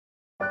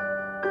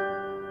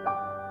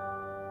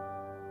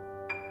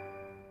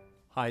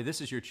Hi,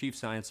 this is your Chief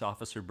Science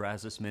Officer,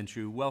 Brazos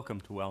Minshew.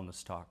 Welcome to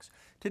Wellness Talks.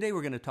 Today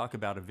we're going to talk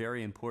about a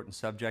very important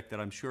subject that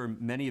I'm sure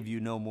many of you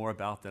know more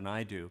about than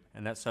I do,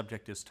 and that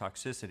subject is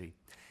toxicity.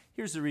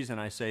 Here's the reason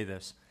I say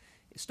this.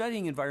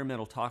 Studying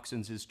environmental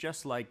toxins is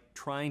just like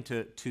trying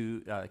to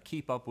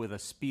keep up with a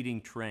speeding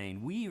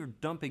train. We are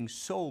dumping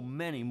so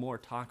many more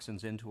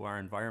toxins into our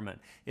environment.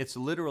 It's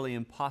literally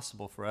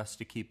impossible for us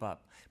to keep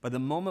up. By the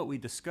moment we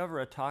discover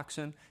a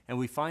toxin and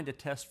we find a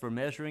test for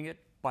measuring it,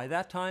 by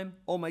that time,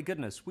 oh my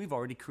goodness, we've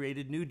already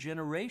created new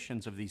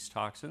generations of these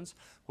toxins.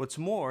 What's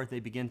more, they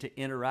begin to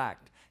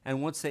interact.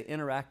 And once they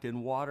interact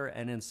in water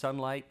and in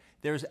sunlight,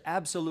 there's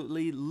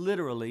absolutely,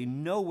 literally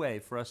no way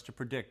for us to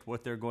predict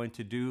what they're going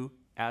to do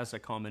as a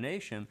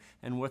combination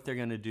and what they're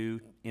going to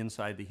do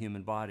inside the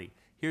human body.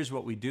 Here's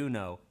what we do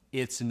know.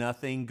 It's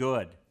nothing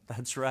good.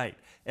 That's right.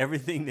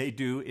 Everything they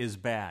do is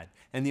bad.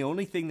 And the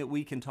only thing that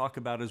we can talk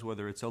about is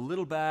whether it's a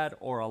little bad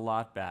or a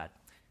lot bad.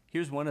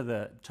 Here's one of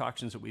the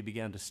toxins that we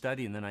began to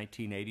study in the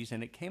 1980s,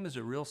 and it came as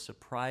a real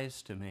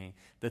surprise to me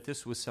that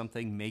this was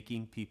something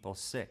making people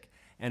sick,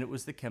 and it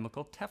was the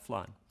chemical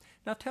Teflon.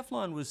 Now,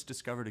 Teflon was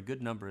discovered a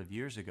good number of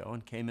years ago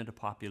and came into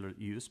popular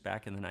use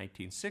back in the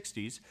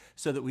 1960s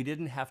so that we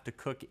didn't have to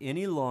cook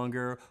any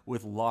longer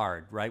with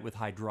lard, right, with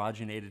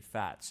hydrogenated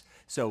fats.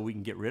 So we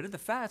can get rid of the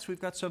fats.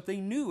 We've got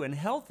something new and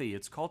healthy.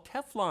 It's called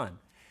Teflon.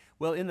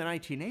 Well, in the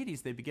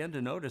 1980s, they began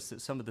to notice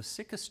that some of the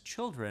sickest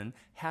children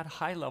had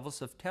high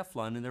levels of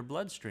Teflon in their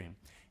bloodstream.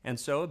 And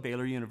so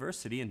Baylor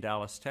University in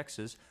Dallas,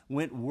 Texas,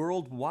 went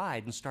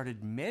worldwide and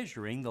started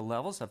measuring the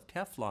levels of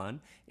Teflon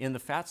in the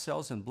fat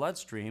cells and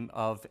bloodstream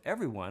of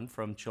everyone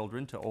from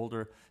children to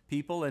older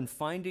people and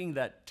finding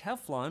that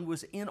Teflon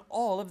was in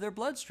all of their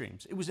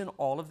bloodstreams. It was in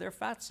all of their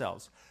fat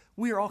cells.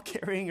 We are all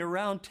carrying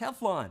around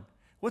Teflon.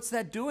 What's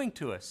that doing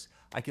to us?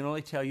 I can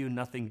only tell you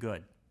nothing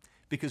good,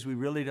 because we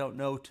really don't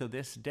know to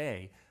this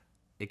day,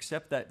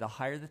 except that the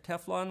higher the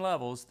Teflon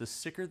levels, the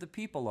sicker the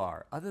people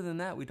are. Other than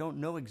that, we don't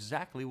know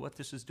exactly what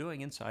this is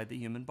doing inside the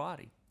human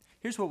body.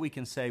 Here's what we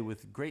can say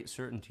with great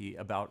certainty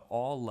about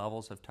all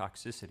levels of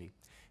toxicity.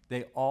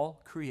 They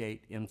all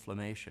create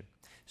inflammation.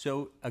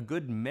 So a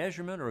good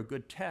measurement or a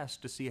good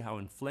test to see how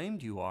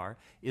inflamed you are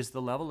is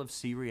the level of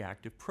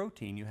C-reactive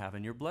protein you have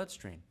in your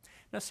bloodstream.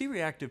 Now,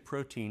 C-reactive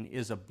protein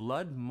is a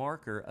blood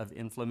marker of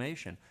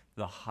inflammation.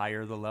 The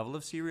higher the level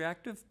of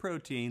C-reactive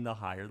protein, the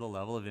higher the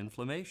level of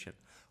inflammation.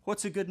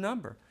 What's a good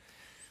number?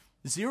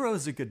 0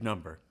 is a good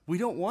number. We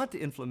don't want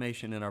the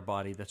inflammation in our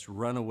body that's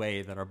run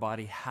away, that our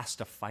body has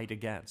to fight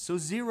against. So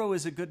 0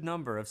 is a good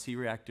number of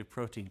C-reactive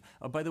protein.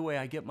 By the way,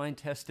 I get mine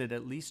tested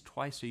at least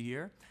twice a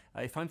year.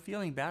 If I'm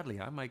feeling badly,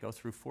 I might go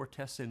through 4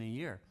 tests in a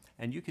year,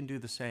 and you can do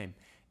the same.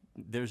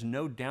 There's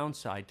no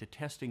downside to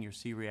testing your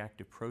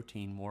C-reactive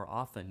protein more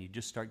often. You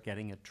just start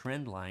getting a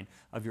trend line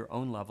of your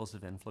own levels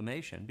of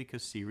inflammation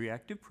because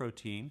C-reactive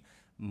protein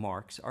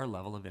marks our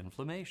level of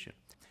inflammation.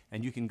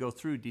 And you can go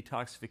through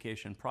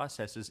detoxification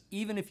processes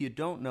even if you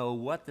don't know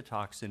what the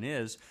toxin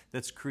is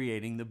that's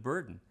creating the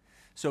burden.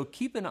 So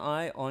keep an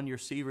eye on your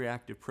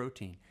C-reactive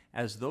protein.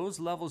 As those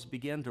levels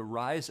begin to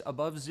rise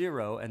above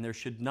 0, and there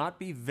should not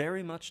be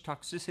very much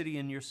toxicity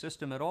in your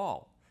system at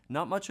all,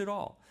 not much at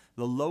all.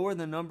 The lower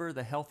the number,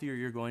 the healthier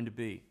you're going to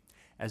be.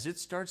 As it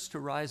starts to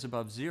rise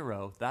above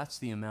 0, that's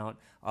the amount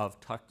of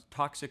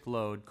toxic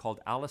load called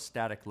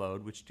allostatic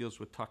load, which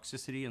deals with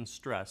toxicity and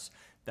stress.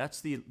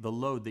 That's the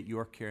load that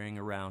you're carrying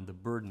around, the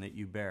burden that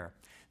you bear.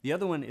 The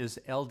other one is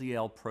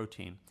LDL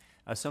protein.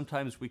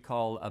 Sometimes we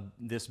call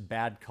this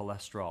bad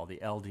cholesterol, the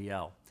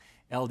LDL.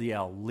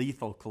 LDL,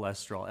 lethal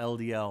cholesterol.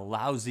 LDL,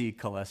 lousy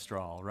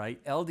cholesterol,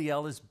 right?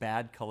 LDL is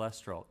bad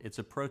cholesterol. It's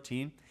a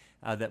protein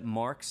that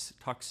marks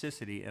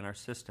toxicity in our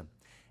system.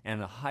 And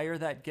the higher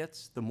that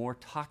gets, the more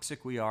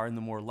toxic we are and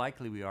the more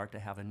likely we are to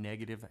have a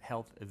negative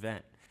health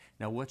event.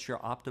 Now, what's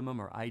your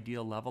optimum or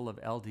ideal level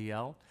of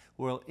LDL?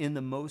 Well, in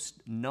the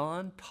most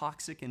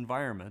non-toxic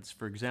environments,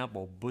 for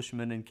example,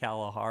 Bushmen in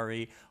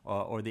Kalahari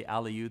or the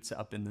Aleuts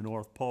up in the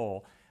North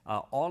Pole,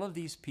 all of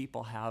these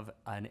people have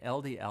an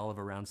LDL of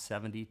around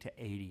 70 to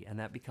 80, and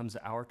that becomes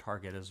our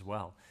target as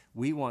well.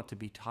 We want to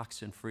be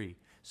toxin-free.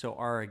 So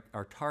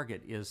our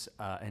target is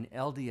an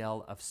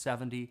LDL of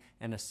 70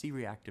 and a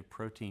C-reactive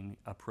protein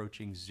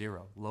approaching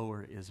 0.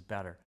 Lower is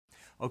better.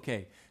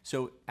 Okay,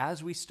 so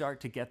as we start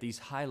to get these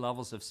high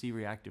levels of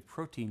C-reactive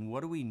protein,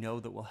 what do we know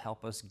that will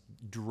help us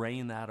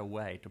drain that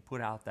away, to put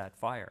out that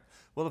fire?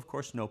 Well, of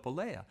course,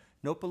 nopalea.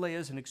 Nopalea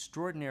is an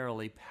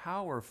extraordinarily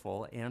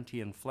powerful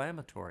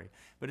anti-inflammatory,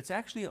 but it's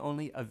actually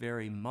only a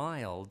very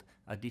mild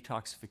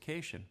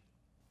detoxification.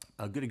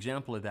 A good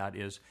example of that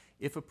is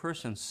if a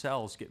person's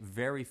cells get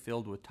very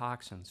filled with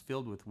toxins,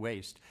 filled with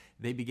waste,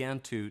 you begin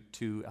to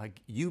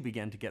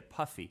get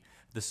puffy.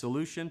 The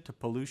solution to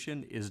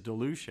pollution is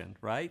dilution,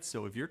 right?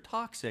 So if you're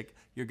toxic,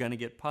 you're going to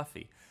get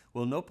puffy.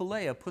 Well,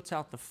 nopalea puts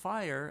out the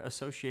fire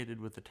associated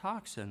with the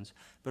toxins,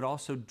 but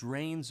also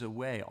drains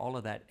away all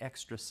of that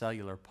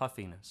extracellular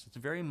puffiness. It's a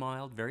very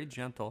mild, very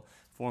gentle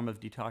form of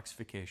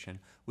detoxification.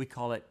 We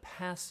call it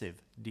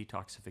passive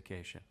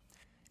detoxification.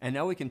 And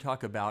now we can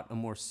talk about a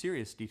more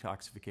serious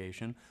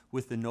detoxification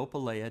with the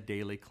Nopalea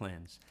Daily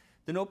Cleanse.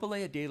 The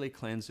Nopalea Daily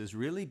Cleanse is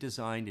really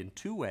designed in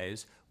two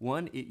ways.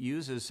 One, it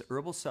uses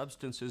herbal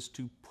substances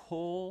to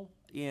pull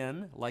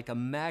in, like a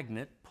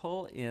magnet,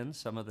 pull in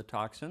some of the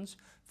toxins,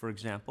 for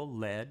example,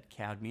 lead,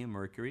 cadmium,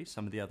 mercury,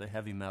 some of the other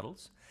heavy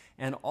metals,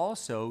 and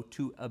also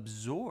to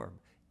absorb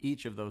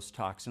each of those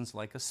toxins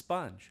like a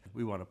sponge.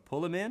 We want to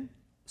pull them in,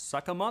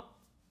 suck them up,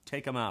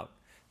 take them out.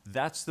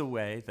 That's the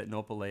way that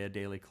Nopalea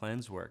Daily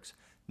Cleanse works.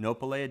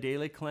 Nopalea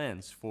Daily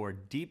Cleanse for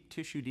deep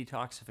tissue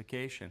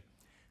detoxification.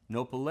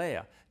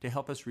 Nopalea to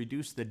help us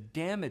reduce the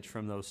damage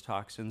from those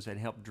toxins and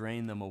help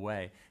drain them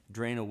away,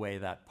 drain away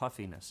that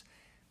puffiness.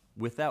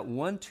 With that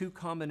 1-2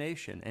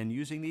 combination and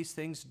using these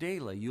things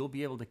daily, you'll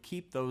be able to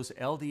keep those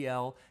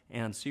LDL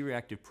and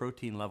C-reactive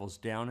protein levels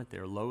down at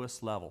their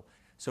lowest level.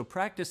 So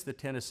practice the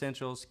 10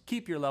 essentials,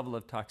 keep your level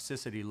of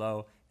toxicity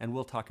low, and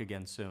we'll talk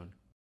again soon.